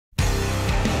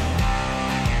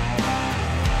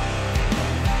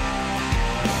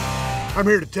I'm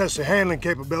here to test the handling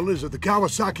capabilities of the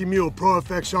Kawasaki Mule Pro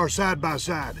FXR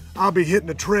side-by-side. I'll be hitting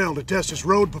the trail to test its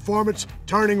road performance,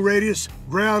 turning radius,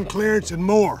 ground clearance, and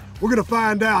more. We're gonna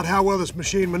find out how well this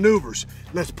machine maneuvers.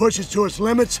 Let's push it to its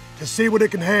limits to see what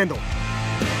it can handle.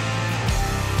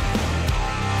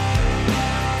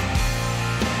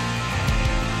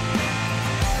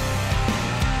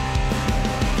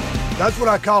 That's what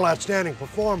I call outstanding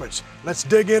performance. Let's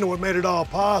dig into what made it all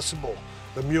possible.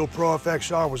 The Mule Pro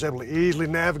FXR was able to easily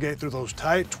navigate through those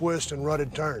tight twists and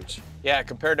rutted turns. Yeah,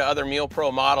 compared to other Mule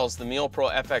Pro models, the Mule Pro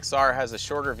FXR has a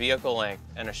shorter vehicle length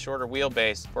and a shorter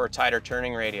wheelbase for a tighter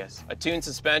turning radius. A tuned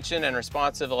suspension and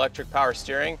responsive electric power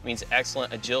steering means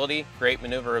excellent agility, great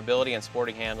maneuverability, and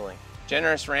sporty handling.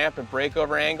 Generous ramp and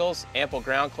breakover angles, ample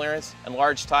ground clearance, and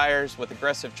large tires with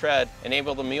aggressive tread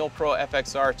enable the Mule Pro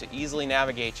FXR to easily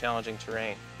navigate challenging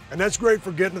terrain. And that's great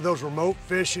for getting to those remote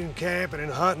fishing, camping, and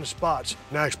hunting spots.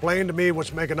 Now explain to me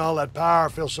what's making all that power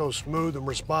feel so smooth and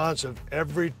responsive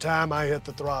every time I hit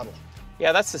the throttle.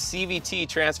 Yeah, that's the CVT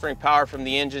transferring power from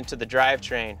the engine to the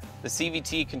drivetrain. The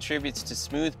CVT contributes to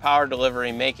smooth power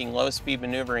delivery, making low-speed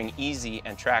maneuvering easy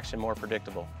and traction more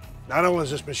predictable. Not only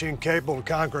is this machine capable of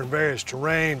conquering various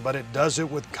terrain, but it does it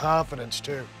with confidence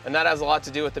too. And that has a lot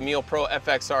to do with the Mule Pro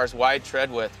FXR's wide tread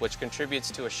width, which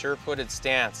contributes to a sure-footed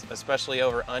stance, especially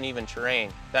over uneven terrain.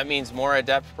 That means more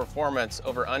adept performance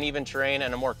over uneven terrain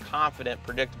and a more confident,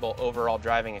 predictable overall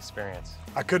driving experience.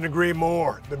 I couldn't agree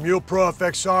more. The Mule Pro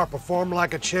FXR performed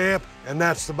like a champ, and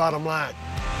that's the bottom line.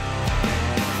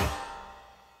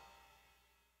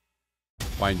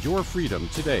 Find your freedom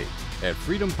today at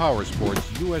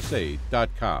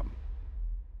freedompowersportsusa.com.